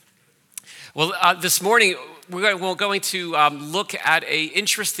Well, this morning we're going to look at an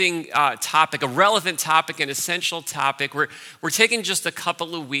interesting topic, a relevant topic, an essential topic. We're taking just a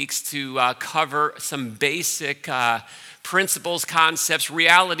couple of weeks to cover some basic principles, concepts,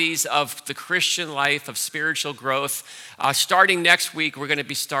 realities of the Christian life, of spiritual growth. Starting next week, we're going to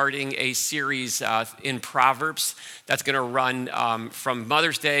be starting a series in Proverbs that's going to run from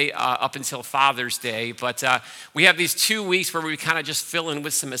Mother's Day up until Father's Day. But we have these 2 weeks where we kind of just fill in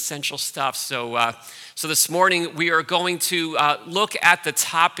with some essential stuff. So this morning, we are going to look at the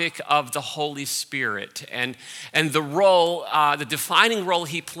topic of the Holy Spirit and the role, the defining role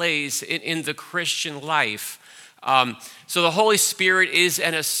he plays in the Christian life. So the Holy Spirit is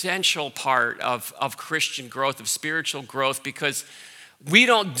an essential part of Christian growth, of spiritual growth, because we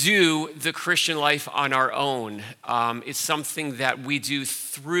don't do the Christian life on our own. It's something that we do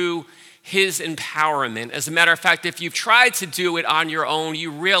through his empowerment. As a matter of fact, if you've tried to do it on your own,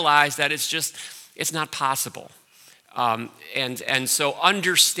 you realize that it's not possible. And so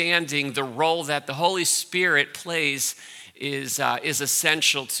understanding the role that the Holy Spirit plays is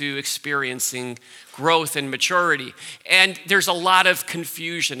essential to experiencing growth and maturity. And there's a lot of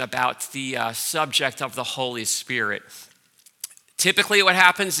confusion about the subject of the Holy Spirit. Typically what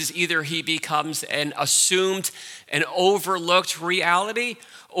happens is either he becomes an assumed and overlooked reality,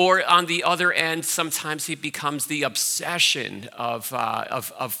 or on the other end, sometimes he becomes the obsession of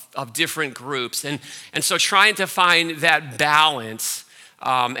different groups. And so trying to find that balance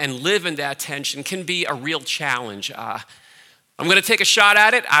and live in that tension can be a real challenge. I'm going to take a shot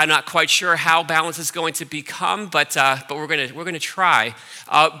at it. I'm not quite sure how balance is going to become, but we're going to try.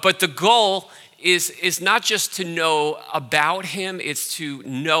 But the goal is not just to know about him; it's to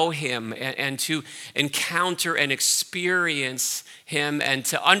know him and to encounter and experience him, and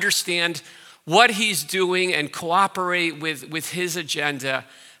to understand what he's doing and cooperate with his agenda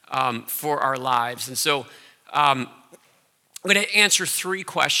for our lives. And so I'm going to answer 3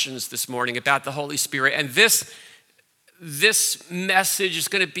 questions this morning about the Holy Spirit, and this message is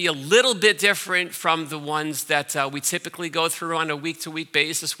going to be a little bit different from the ones that we typically go through on a week-to-week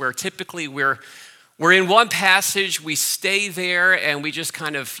basis, where typically we're in one passage, we stay there, and we just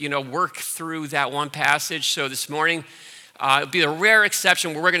kind of work through that one passage. So this morning, it'll be a rare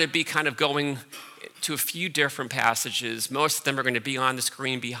exception where we're going to be kind of going to a few different passages. Most of them are going to be on the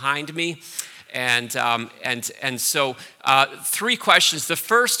screen behind me. And so 3 questions. The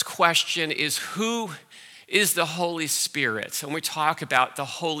first question is, who is the Holy Spirit? When we talk about the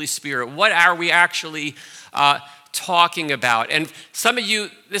Holy Spirit, what are we actually talking about? And some of you,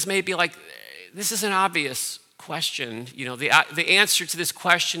 this may be like, this is an obvious question. The answer to this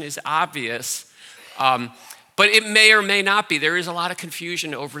question is obvious, but it may or may not be. There is a lot of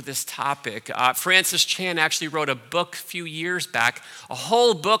confusion over this topic. Francis Chan actually wrote a book a few years back, a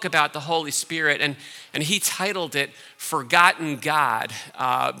whole book about the Holy Spirit, and he titled it Forgotten God,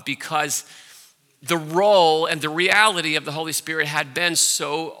 because the role and the reality of the Holy Spirit had been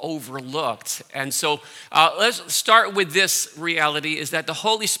so overlooked. And so let's start with this reality, is that the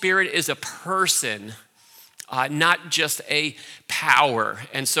Holy Spirit is a person, not just a power.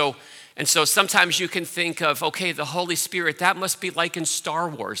 And so sometimes you can think of, okay, the Holy Spirit, that must be like in Star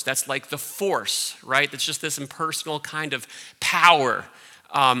Wars. That's like the Force, right? That's just this impersonal kind of power.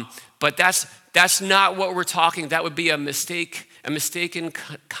 But that's not what we're talking. That would be a mistaken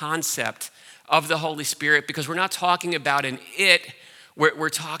concept of the Holy Spirit, because we're not talking about an it, we're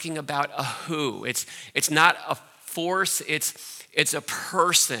talking about a who. It's not a force, it's a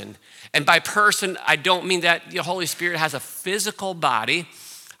person. And by person, I don't mean that the Holy Spirit has a physical body.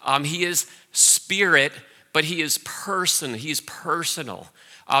 He is spirit, but he is person, he's personal.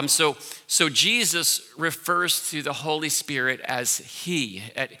 So Jesus refers to the Holy Spirit as he.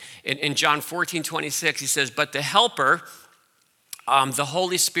 In John 14:26, he says, "But the Helper, the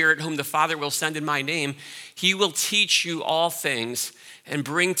Holy Spirit, whom the Father will send in my name, he will teach you all things and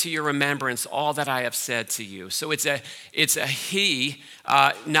bring to your remembrance all that I have said to you." So it's a he,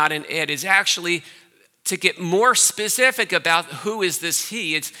 not an it. It's actually, to get more specific about who is this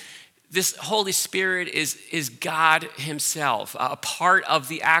he, this Holy Spirit is God himself, a part of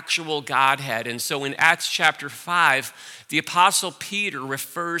the actual Godhead. And so in Acts chapter 5, the Apostle Peter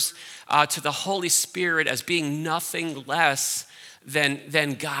refers to the Holy Spirit as being nothing less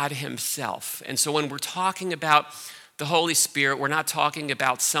than God himself. And so when we're talking about the Holy Spirit, we're not talking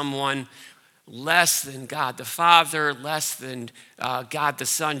about someone less than God the Father, less than God the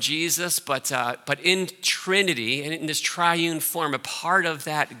Son, Jesus, but in Trinity and in this triune form, a part of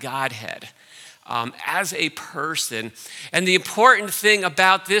that Godhead as a person. And the important thing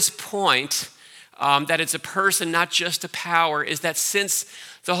about this point that it's a person, not just a power, is that since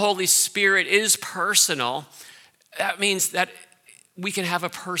the Holy Spirit is personal, that means that we can have a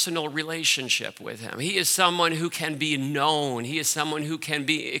personal relationship with him. He is someone who can be known. He is someone who can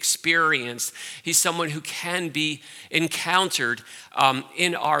be experienced. He's someone who can be encountered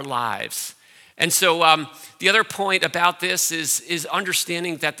in our lives. And so the other point about this is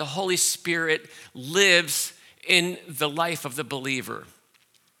understanding that the Holy Spirit lives in the life of the believer.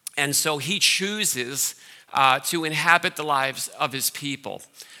 And so he chooses to inhabit the lives of his people.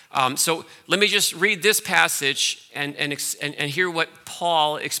 So let me just read this passage and hear what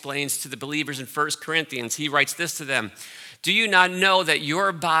Paul explains to the believers in 1 Corinthians. He writes this to them: "Do you not know that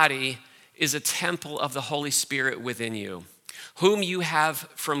your body is a temple of the Holy Spirit within you, whom you have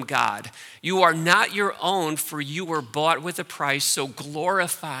from God? You are not your own, for you were bought with a price, so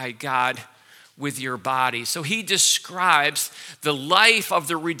glorify God with your body." So he describes the life of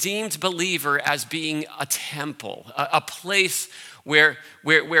the redeemed believer as being a temple, a place where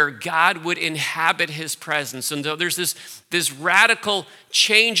God would inhabit his presence. And there's this radical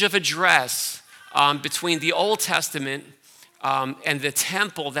change of address between the Old Testament and the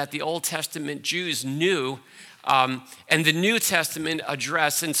temple that the Old Testament Jews knew, and the New Testament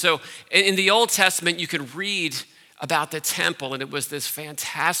address. And so in the Old Testament, you could read about the temple, and it was this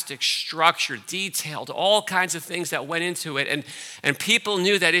fantastic structure, detailed, all kinds of things that went into it. And people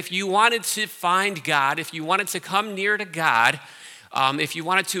knew that if you wanted to find God, if you wanted to come near to God, if you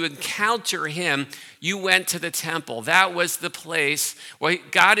wanted to encounter him, you went to the temple. That was the place where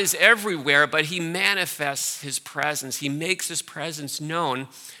God is everywhere, but he manifests his presence. He makes his presence known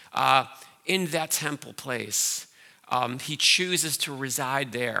in that temple place. He chooses to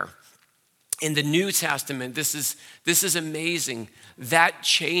reside there. In the New Testament, this is amazing. That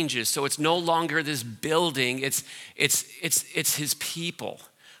changes. So it's no longer this building. It's his people.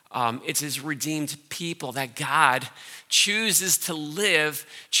 It's his redeemed people that God chooses to live,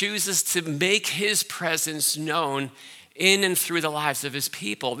 chooses to make his presence known in and through the lives of his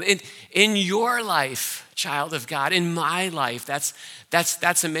people. In your life, child of God, in my life,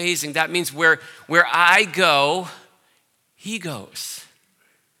 that's amazing. That means where I go, he goes.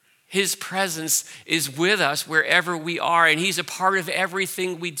 His presence is with us wherever we are, and he's a part of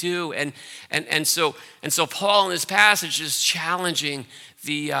everything we do. And so Paul in this passage is challenging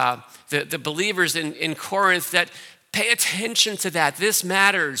the believers in Corinth that pay attention to that. This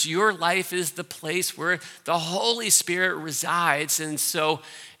matters. Your life is the place where the Holy Spirit resides, and so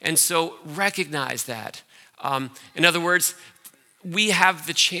recognize that. In other words, we have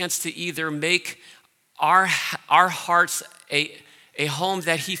the chance to either make our hearts a home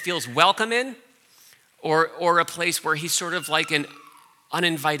that he feels welcome in, or a place where he's sort of like an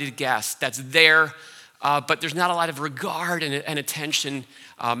uninvited guest that's there, but there's not a lot of regard and attention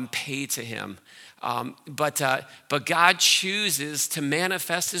paid to him. But God chooses to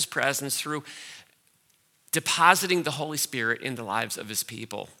manifest his presence through depositing the Holy Spirit in the lives of his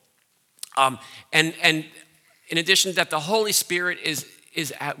people. And in addition to that, the Holy Spirit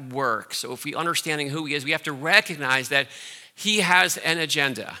is at work. So if we understanding who he is, we have to recognize that he has an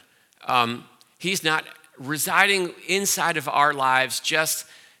agenda. He's not residing inside of our lives just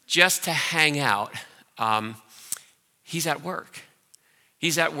to hang out. He's at work.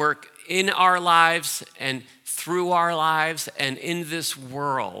 He's at work in our lives and through our lives and in this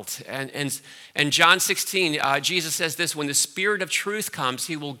world. And John 16, Jesus says this: "When the Spirit of truth comes,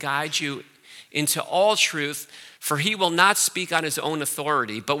 he will guide you into all truth, for he will not speak on his own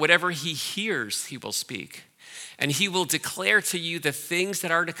authority, but whatever he hears, he will speak. And he will declare to you the things that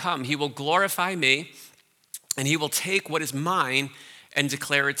are to come. He will glorify me, and he will take what is mine and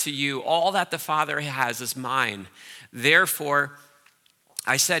declare it to you. All that the Father has is mine. Therefore,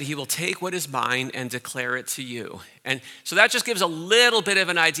 I said he will take what is mine and declare it to you." And so that just gives a little bit of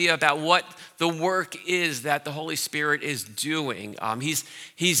an idea about what the work is that the Holy Spirit is doing.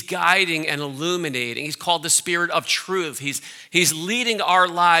 He's guiding and illuminating. He's called the Spirit of truth. He's leading our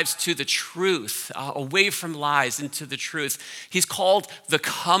lives to the truth, away from lies into the truth. He's called the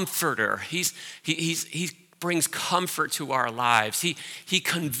Comforter. He brings comfort to our lives. He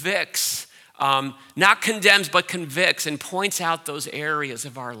convicts. Not condemns, but convicts and points out those areas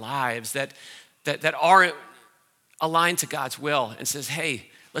of our lives that aren't aligned to God's will, and says,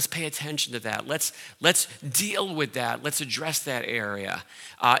 hey, let's pay attention to that. Let's deal with that. Let's address that area.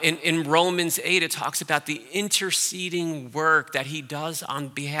 In Romans 8, it talks about the interceding work that he does on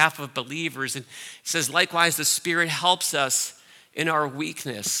behalf of believers. And it says, likewise, the Spirit helps us in our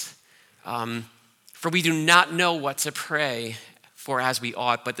weakness. For we do not know what to pray for as we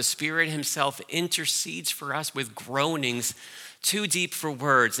ought, but the Spirit himself intercedes for us with groanings too deep for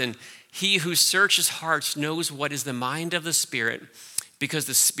words. And he who searches hearts knows what is the mind of the Spirit, because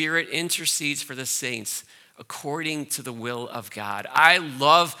the Spirit intercedes for the saints according to the will of God. I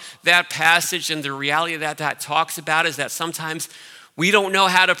love that passage, and the reality that talks about is that sometimes we don't know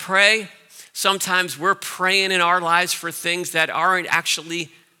how to pray. Sometimes we're praying in our lives for things that aren't actually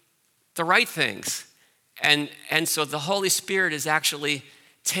the right things. And so the Holy Spirit is actually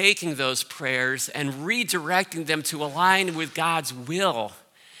taking those prayers and redirecting them to align with God's will,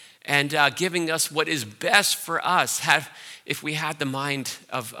 and giving us what is best for us if we had the mind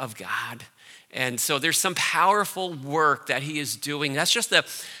of God. And so there's some powerful work that he is doing. That's just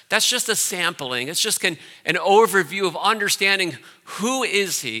a sampling. It's just an overview of understanding who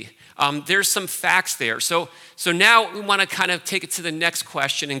is he. There's some facts there. So now we want to kind of take it to the next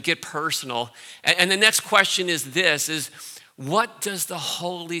question and get personal. And the next question is this, is what does the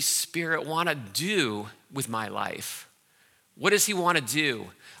Holy Spirit want to do with my life? What does he want to do?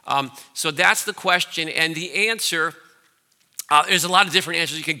 So that's the question, and the answer, there's a lot of different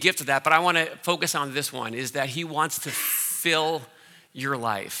answers you can give to that, but I want to focus on this one, is that he wants to fill your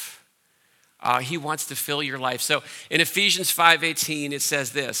life. He wants to fill your life. So in Ephesians 5:18, it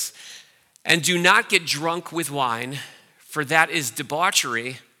says this, "And do not get drunk with wine, for that is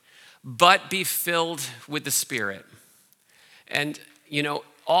debauchery, but be filled with the Spirit." And,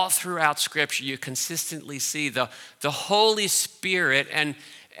 all throughout Scripture, you consistently see the Holy Spirit and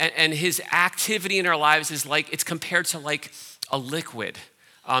his activity in our lives is it's compared to like a liquid.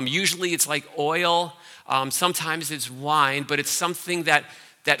 Usually it's like oil. Sometimes it's wine, but it's something that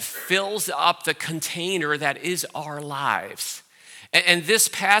fills up the container that is our lives. And this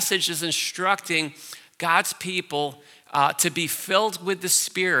passage is instructing God's people to be filled with the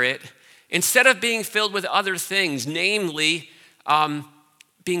Spirit instead of being filled with other things, namely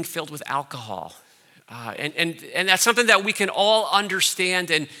being filled with alcohol. And that's something that we can all understand,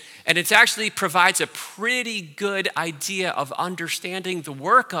 and it actually provides a pretty good idea of understanding the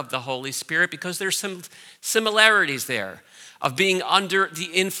work of the Holy Spirit, because there's some similarities there of being under the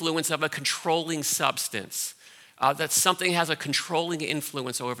influence of a controlling substance. That something has a controlling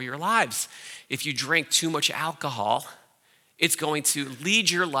influence over your lives. If you drink too much alcohol, it's going to lead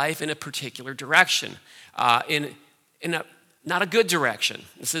your life in a particular direction, in a not a good direction.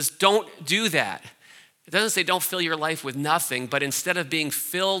 It says, don't do that. It doesn't say don't fill your life with nothing, but instead of being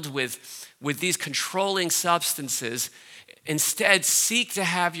filled with these controlling substances, instead seek to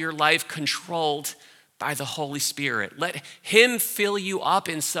have your life controlled by the Holy Spirit. Let him fill you up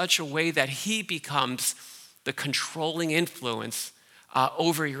in such a way that he becomes the controlling influence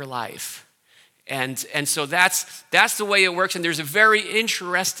over your life. And so that's the way it works. And there's a very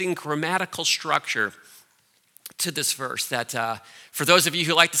interesting grammatical structure to this verse that for those of you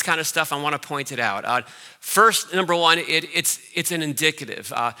who like this kind of stuff, I want to point it out. First, number one, it's an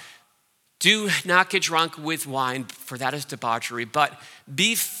indicative. Do not get drunk with wine, for that is debauchery, but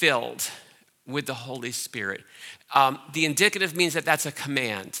be filled with the Holy Spirit. The indicative means that's a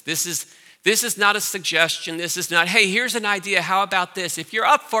command. This is not a suggestion. This is not, hey, here's an idea. How about this? If you're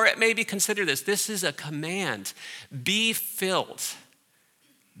up for it, maybe consider this. This is a command. Be filled.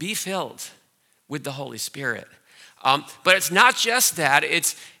 Be filled with the Holy Spirit. But it's not just that,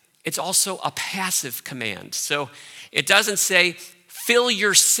 it's also a passive command. So it doesn't say, fill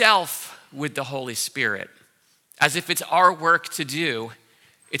yourself with the Holy Spirit, as if it's our work to do.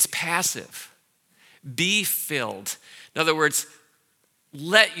 It's passive. Be filled. In other words,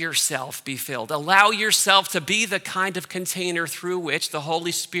 let yourself be filled. Allow yourself to be the kind of container through which the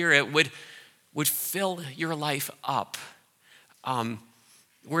Holy Spirit would fill your life up.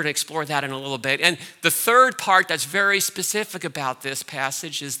 We're going to explore that in a little bit. And the third part that's very specific about this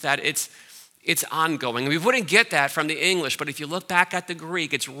passage is that it's ongoing. We wouldn't get that from the English, but if you look back at the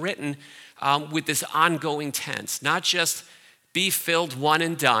Greek, it's written with this ongoing tense. Not just be filled one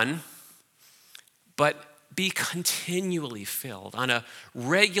and done, but be continually filled on a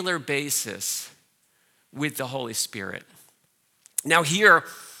regular basis with the Holy Spirit. Now here,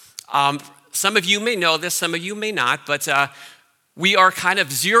 some of you may know this, some of you may not, but we are kind of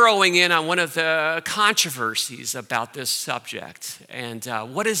zeroing in on one of the controversies about this subject. And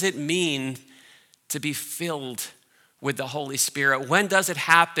what does it mean to be filled with the Holy Spirit? When does it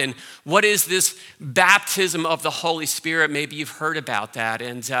happen? What is this baptism of the Holy Spirit? Maybe you've heard about that.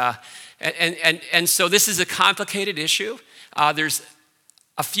 And so this is a complicated issue. There's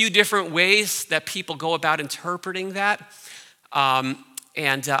a few different ways that people go about interpreting that.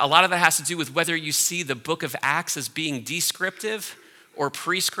 And a lot of it has to do with whether you see the book of Acts as being descriptive or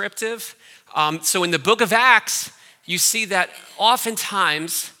prescriptive. So in the book of Acts, you see that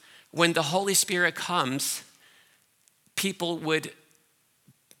oftentimes when the Holy Spirit comes, people would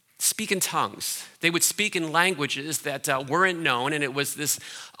speak in tongues. They would speak in languages that weren't known, and it was this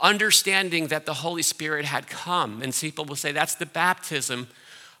understanding that the Holy Spirit had come. And people will say that's the baptism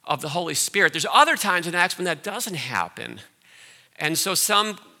of the Holy Spirit. There's other times in Acts when that doesn't happen. And so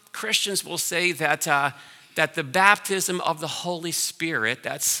some Christians will say that, that the baptism of the Holy Spirit,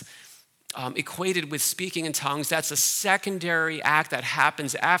 that's equated with speaking in tongues, that's a secondary act that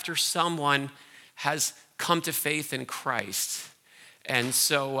happens after someone has come to faith in Christ. And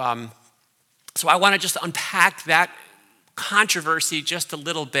so I want to just unpack that controversy just a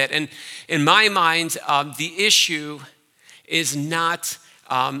little bit. And in my mind, the issue is not,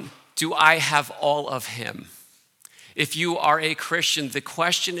 do I have all of him? If you are a Christian, the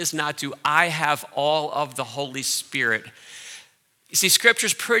question is not, do I have all of the Holy Spirit? You see,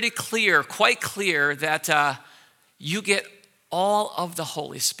 Scripture's pretty clear, quite clear, that you get all of the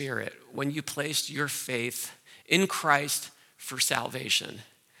Holy Spirit when you placed your faith in Christ for salvation.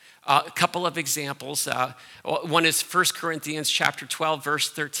 A couple of examples. One is 1 Corinthians chapter 12, verse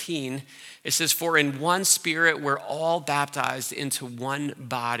 13. It says, "For in one Spirit we're all baptized into one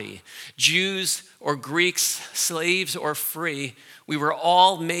body. Jews or Greeks, slaves or free, we were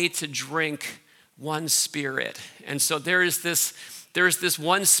all made to drink one Spirit." And so there is this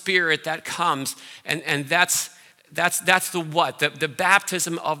one Spirit that comes, and that's the what? The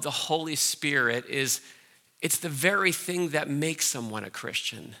baptism of the Holy Spirit it's the very thing that makes someone a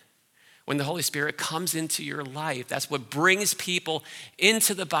Christian. When the Holy Spirit comes into your life, that's what brings people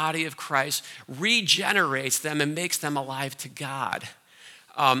into the body of Christ, regenerates them, and makes them alive to God.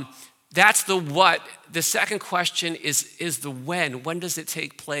 That's the what. The second question is the when. When does it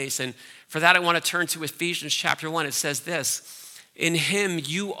take place? And for that, I want to turn to Ephesians chapter 1. It says this, "In him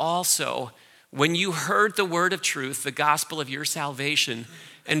you also, when you heard the word of truth, the gospel of your salvation,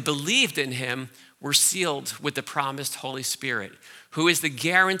 and believed in him, were sealed with the promised Holy Spirit, who is the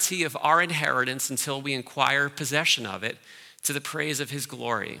guarantee of our inheritance until we acquire possession of it, to the praise of his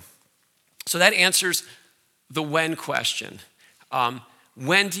glory." So that answers the when question.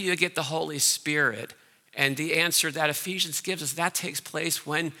 When do you get the Holy Spirit? And the answer that Ephesians gives us, that takes place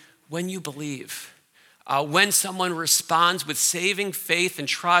when you believe. When someone responds with saving faith and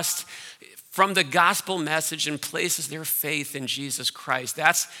trust from the gospel message and places their faith in Jesus Christ.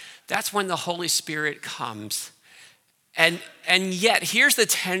 That's when the Holy Spirit comes. And yet, here's the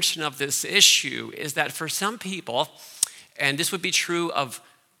tension of this issue, is that for some people, and this would be true of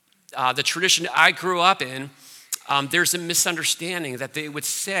the tradition I grew up in, there's a misunderstanding that they would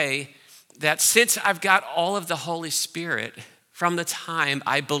say that since I've got all of the Holy Spirit from the time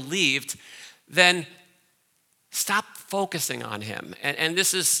I believed, then stop focusing on him. And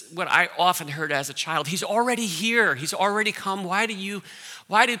this is what I often heard as a child. He's already here. He's already come. Why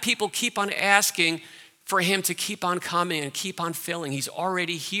do people keep on asking for him to keep on coming and keep on filling? He's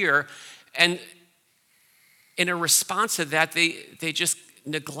already here. And in a response to that, they just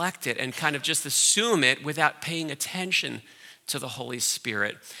neglect it and kind of just assume it without paying attention to the Holy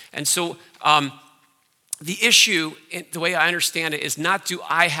Spirit. And so the issue, the way I understand it, is not do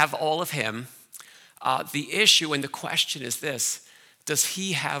I have all of him. The issue and the question is this: does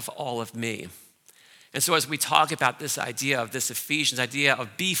he have all of me? And so as we talk about this idea of this Ephesians idea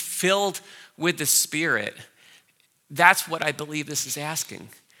of be filled with the Spirit, that's what I believe this is asking.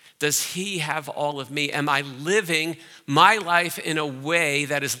 Does he have all of me? Am I living my life in a way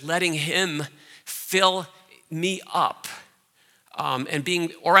that is letting him fill me up?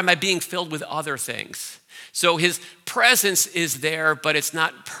 Or am I being filled with other things? So his presence is there, but it's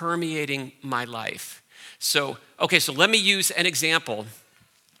not permeating my life. So let me use an example,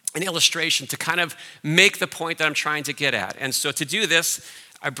 an illustration to kind of make the point that I'm trying to get at. And so to do this,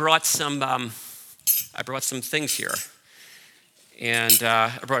 I brought some things here. And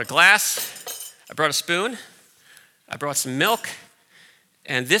I brought a glass, I brought a spoon, I brought some milk,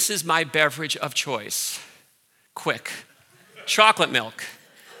 and this is my beverage of choice. Quick, chocolate milk.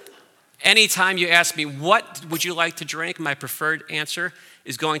 Anytime you ask me, what would you like to drink? My preferred answer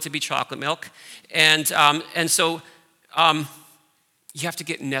is going to be chocolate milk. And so you have to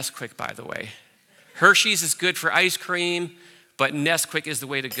get Nesquik, by the way. Hershey's is good for ice cream, but Nesquik is the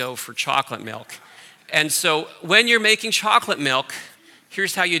way to go for chocolate milk. And so when you're making chocolate milk,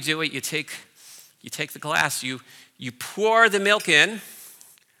 here's how you do it. You take the glass, you pour the milk in,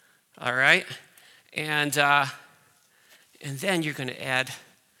 all right? And then you're gonna add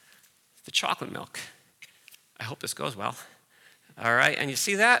the chocolate milk. I hope this goes well. All right, and you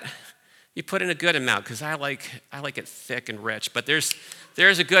see that? You put in a good amount, because I like it thick and rich, but there's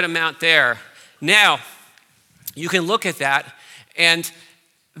a good amount there. Now, you can look at that, and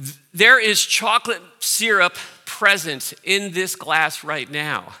there is chocolate syrup present in this glass right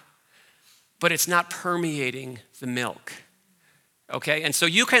now. but it's not permeating the milk. Okay, and so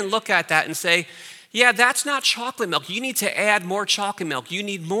you can look at that and say, yeah, that's not chocolate milk. You need to add more chocolate milk. You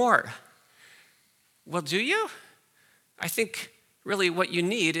need more. Well, do you? I think really what you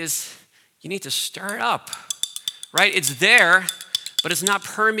need is you need to stir it up, right? It's there, but it's not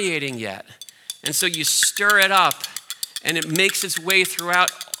permeating yet. And so you stir it up, and it makes its way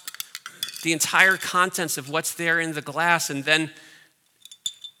throughout the entire contents of what's there in the glass, and then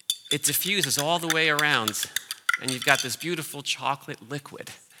it diffuses all the way around, and you've got this beautiful chocolate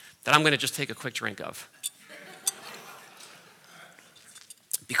liquid that I'm going to just take a quick drink of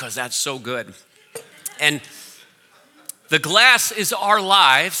because that's so good. And the glass is our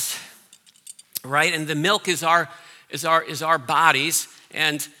lives, right? And the milk is our bodies,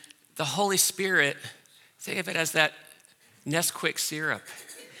 and the Holy Spirit, think of it as that Nesquik syrup.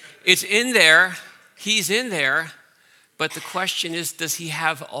 It's in there, he's in there, but the question is, does he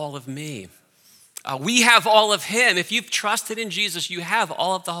have all of me? We have all of him. If you've trusted in Jesus, you have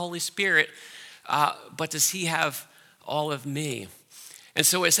all of the Holy Spirit, but does he have all of me? And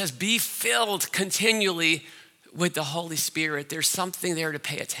so it says, be filled continually with the Holy Spirit. There's something there to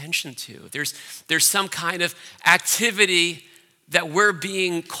pay attention to. There's some kind of activity that we're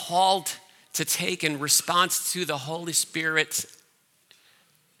being called to take in response to the Holy Spirit's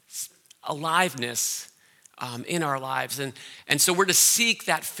aliveness in our lives. And so we're to seek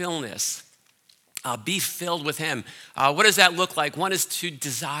that fullness, be filled with him. What does that look like? One is to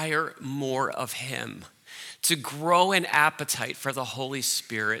desire more of him, to grow an appetite for the Holy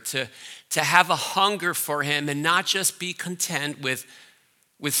Spirit, to have a hunger for him and not just be content with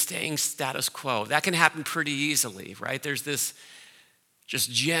staying status quo. That can happen pretty easily, right? There's this just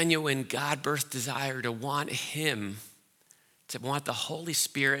genuine God-birthed desire to want him, to want the Holy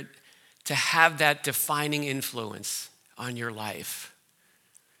Spirit to have that defining influence on your life.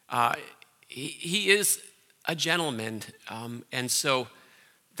 He is a gentleman, and so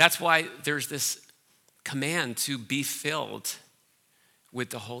that's why there's this command to be filled with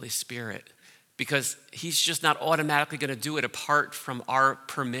the Holy Spirit, because he's just not automatically going to do it apart from our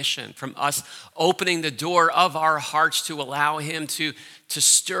permission, from us opening the door of our hearts to allow him to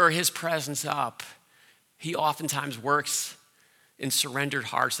stir his presence up. He oftentimes works in surrendered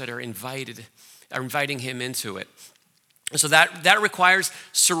hearts that are inviting him into it. So that requires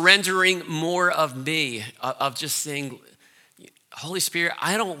surrendering more of me, of just saying, Holy Spirit,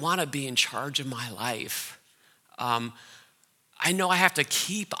 I don't want to be in charge of my life. I know I have to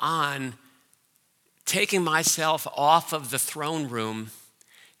keep on taking myself off of the throne room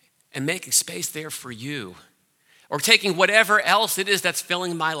and making space there for you, or taking whatever else it is that's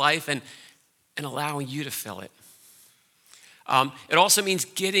filling my life and allowing you to fill it. It also means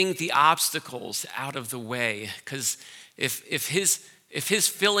getting the obstacles out of the way, because if his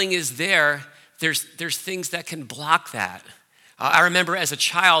filling is there, there's things that can block that. I remember as a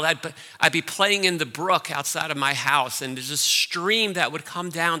child, I'd be playing in the brook outside of my house, and there's a stream that would come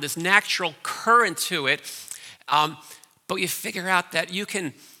down, this natural current to it. But you figure out that you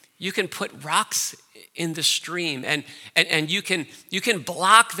can put rocks in the stream, and you can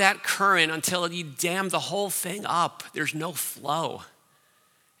block that current until you dam the whole thing up. There's no flow.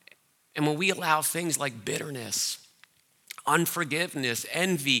 And when we allow things like bitterness, unforgiveness,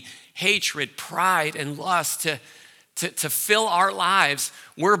 envy, hatred, pride, and lust to fill our lives,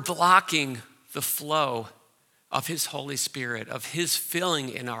 we're blocking the flow of his Holy Spirit, of his filling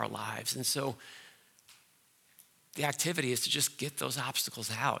in our lives. And so the activity is to just get those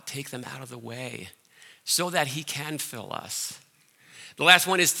obstacles out, take them out of the way so that he can fill us. The last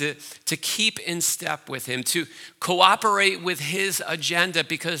one is to keep in step with him, to cooperate with his agenda,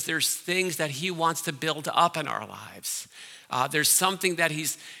 because there's things that he wants to build up in our lives. There's something that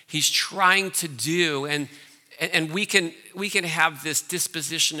he's trying to do, and we can have this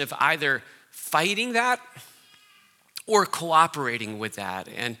disposition of either fighting that or cooperating with that.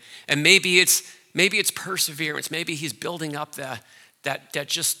 And maybe it's perseverance. Maybe he's building up that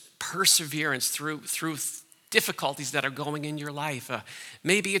just perseverance through difficulties that are going in your life.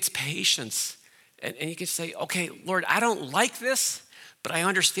 Maybe it's patience. And you can say, okay, Lord, I don't like this, but I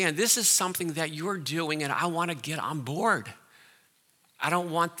understand this is something that you're doing and I want to get on board. I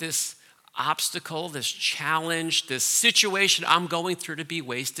don't want this obstacle, this challenge, this situation I'm going through to be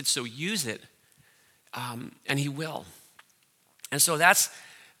wasted, so use it. And he will. And so that's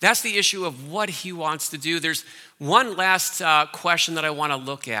the issue of what he wants to do. There's one last question that I want to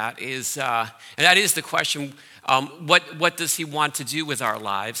look at is, and that is the question, what does he want to do with our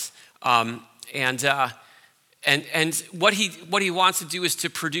lives? And what he wants to do is to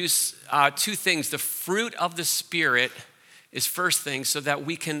produce two things: the fruit of the Spirit is first thing, so that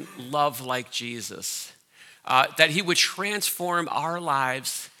we can love like Jesus. That he would transform our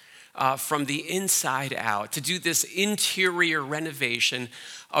lives from the inside out, to do this interior renovation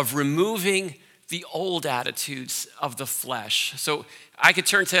of removing the old attitudes of the flesh. So I could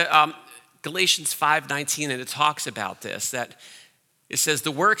turn to Galatians 5:19, and it talks about this, that it says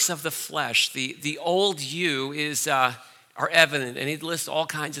the works of the flesh, the old you are evident, and he lists all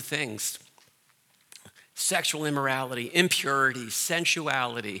kinds of things. Sexual immorality, impurity,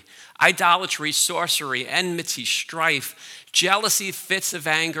 sensuality, idolatry, sorcery, enmity, strife, jealousy, fits of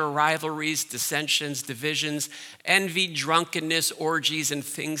anger, rivalries, dissensions, divisions, envy, drunkenness, orgies, and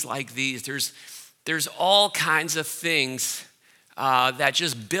things like these. There's all kinds of things that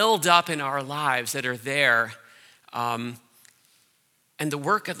just build up in our lives that are there. And the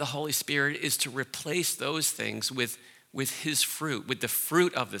work of the Holy Spirit is to replace those things with his fruit, with the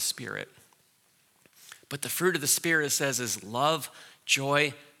fruit of the Spirit. But the fruit of the Spirit, it says, is love,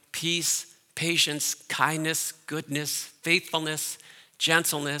 joy, peace, patience, kindness, goodness, faithfulness,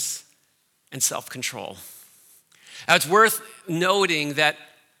 gentleness, and self-control. Now, it's worth noting that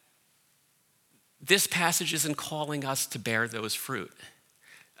this passage isn't calling us to bear those fruit.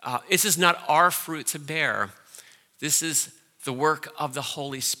 This is not our fruit to bear. This is the work of the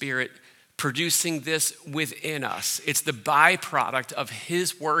Holy Spirit producing this within us. It's the byproduct of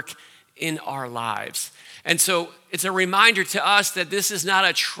his work in our lives. And so it's a reminder to us that this is not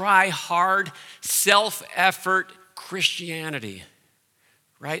a try-hard, self-effort Christianity,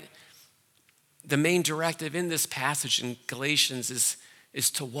 right? The main directive in this passage in Galatians is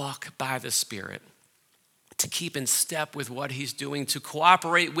to walk by the Spirit, to keep in step with what he's doing, to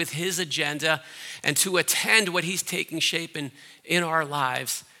cooperate with his agenda, and to attend what he's taking shape in our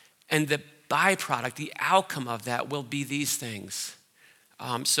lives. And the byproduct, the outcome of that will be these things.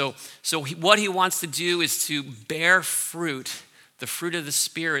 So what he wants to do is to bear fruit, the fruit of the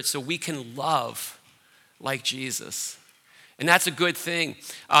Spirit, so we can love like Jesus. And that's a good thing.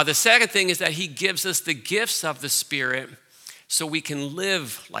 The second thing is that he gives us the gifts of the Spirit so we can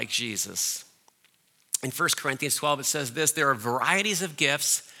live like Jesus. In 1 Corinthians 12, it says this: there are varieties of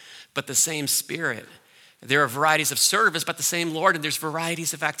gifts, but the same Spirit. There are varieties of service, but the same Lord. And there's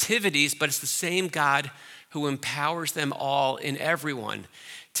varieties of activities, but it's the same God who empowers them all in everyone.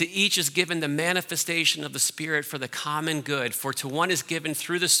 To each is given the manifestation of the Spirit for the common good. For to one is given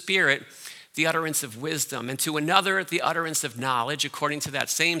through the Spirit the utterance of wisdom, and to another the utterance of knowledge according to that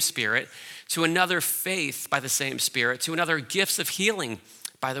same Spirit, to another faith by the same Spirit, to another gifts of healing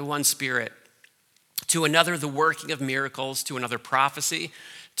by the one Spirit, to another the working of miracles, to another prophecy,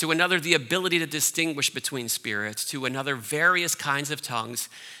 to another the ability to distinguish between spirits, to another various kinds of tongues,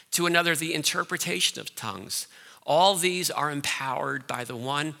 to another the interpretation of tongues. All these are empowered by the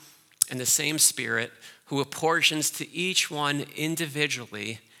one and the same Spirit, who apportions to each one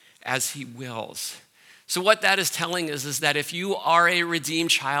individually as he wills. So what that is telling us is that if you are a redeemed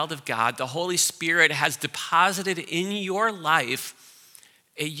child of God, the Holy Spirit has deposited in your life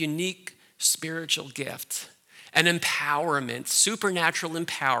a unique spiritual gift, an empowerment, supernatural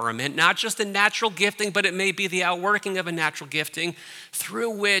empowerment, not just a natural gifting, but it may be the outworking of a natural gifting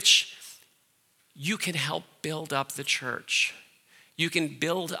through which you can help build up the church. You can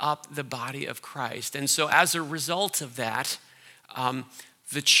build up the body of Christ. And so as a result of that,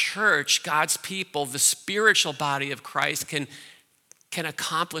 the church, God's people, the spiritual body of Christ can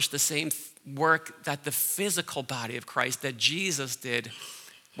accomplish the same work that the physical body of Christ, that Jesus did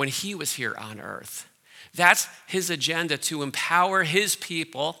when he was here on earth. That's his agenda, to empower his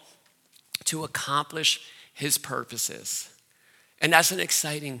people to accomplish his purposes. And that's an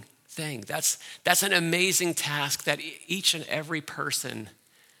exciting thing. That's an amazing task that each and every person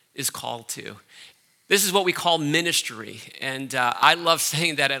is called to. This is what we call ministry. And I love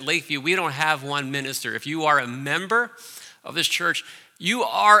saying that at Lakeview, we don't have one minister. If you are a member of this church, you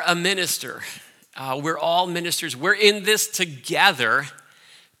are a minister. We're all ministers. We're in this together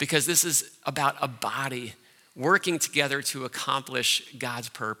because this is about a body working together to accomplish God's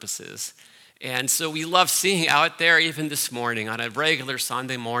purposes. And so we love seeing out there, even this morning, on a regular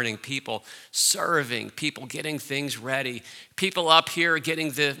Sunday morning, people serving, people getting things ready, people up here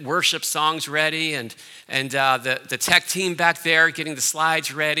getting the worship songs ready, and the tech team back there getting the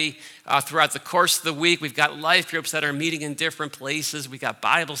slides ready. Throughout the course of the week, we've got life groups that are meeting in different places. We got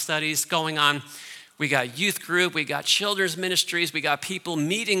Bible studies going on. We got youth group, we got children's ministries, we got people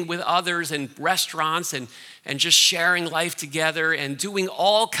meeting with others in restaurants and just sharing life together and doing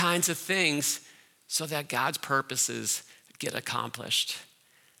all kinds of things so that God's purposes get accomplished.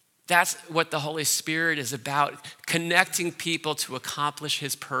 That's what the Holy Spirit is about, connecting people to accomplish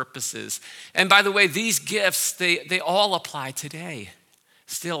his purposes. And by the way, these gifts, they all apply today.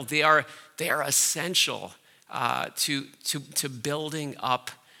 Still, they are essential to building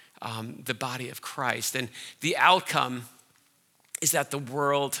up the body of Christ. And the outcome is that the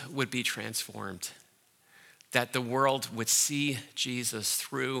world would be transformed, that the world would see Jesus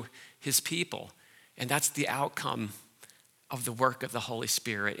through his people. And that's the outcome of the work of the Holy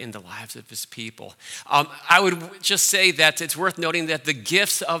Spirit in the lives of his people. I would just say that it's worth noting that the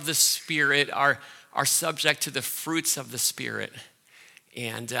gifts of the Spirit are subject to the fruits of the Spirit.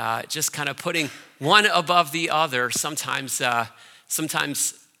 And just kind of putting one above the other, sometimes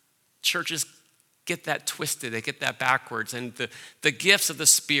churches get that twisted, they get that backwards. And the gifts of the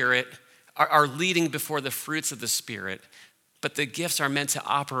Spirit are leading before the fruits of the Spirit. But the gifts are meant to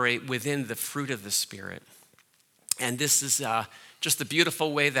operate within the fruit of the Spirit. And this is just the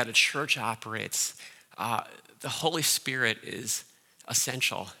beautiful way that a church operates. The Holy Spirit is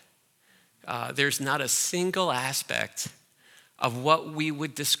essential. There's not a single aspect of what we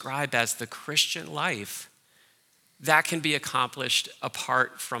would describe as the Christian life that can be accomplished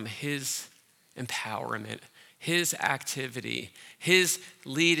apart from his empowerment, his activity, his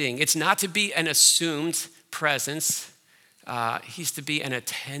leading. It's not to be an assumed presence. He's to be an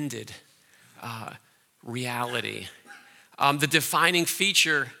attended reality. The defining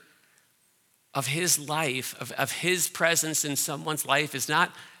feature of his life, of his presence in someone's life is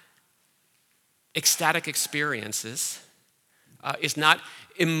not ecstatic experiences. It's not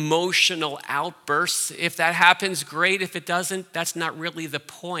emotional outbursts. If that happens, great. If it doesn't, that's not really the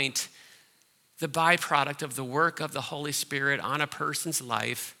point. The byproduct of the work of the Holy Spirit on a person's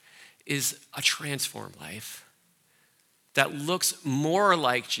life is a transformed life that looks more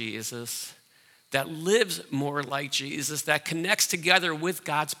like Jesus, that lives more like Jesus, that connects together with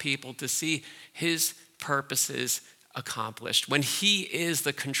God's people to see his purposes accomplished. When he is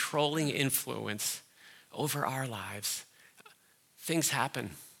the controlling influence over our lives, things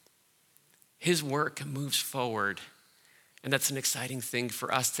happen. His work moves forward. And that's an exciting thing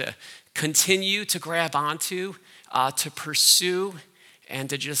for us to continue to grab onto, to pursue, and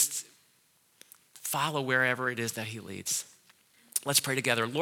to just follow wherever it is that he leads. Let's pray together. Lord,